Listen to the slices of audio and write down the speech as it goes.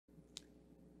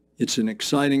It's an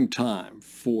exciting time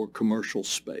for commercial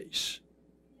space.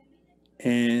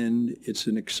 And it's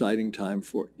an exciting time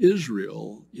for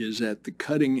Israel is at the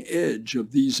cutting edge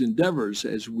of these endeavors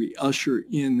as we usher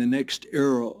in the next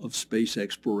era of space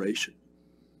exploration.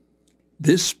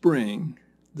 This spring,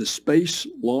 the Space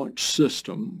Launch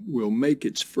System will make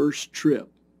its first trip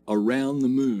around the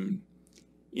moon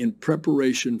in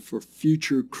preparation for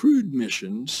future crewed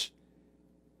missions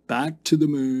back to the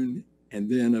moon and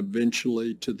then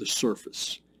eventually to the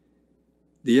surface.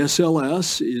 The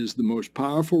SLS is the most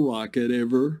powerful rocket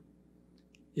ever.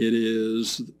 It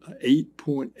is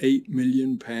 8.8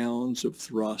 million pounds of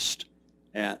thrust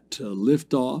at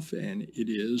liftoff, and it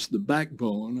is the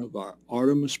backbone of our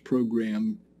Artemis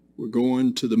program. We're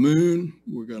going to the moon,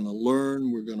 we're going to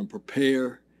learn, we're going to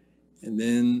prepare, and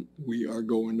then we are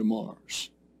going to Mars.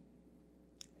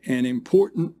 An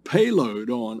important payload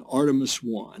on Artemis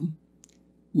I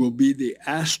will be the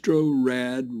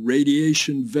AstroRad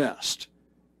radiation vest,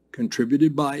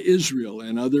 contributed by Israel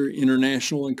and other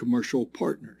international and commercial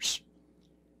partners.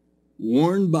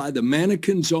 Worn by the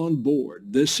maanequins on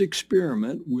board, this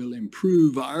experiment will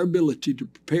improve our ability to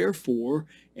prepare for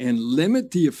and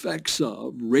limit the effects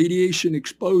of radiation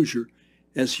exposure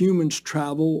as humans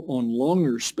travel on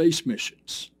longer space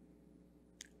missions.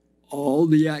 All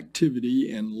the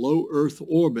activity in low Earth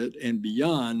orbit and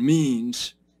beyond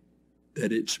means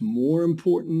that it's more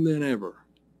important than ever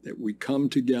that we come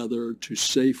together to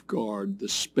safeguard the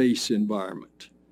space environment.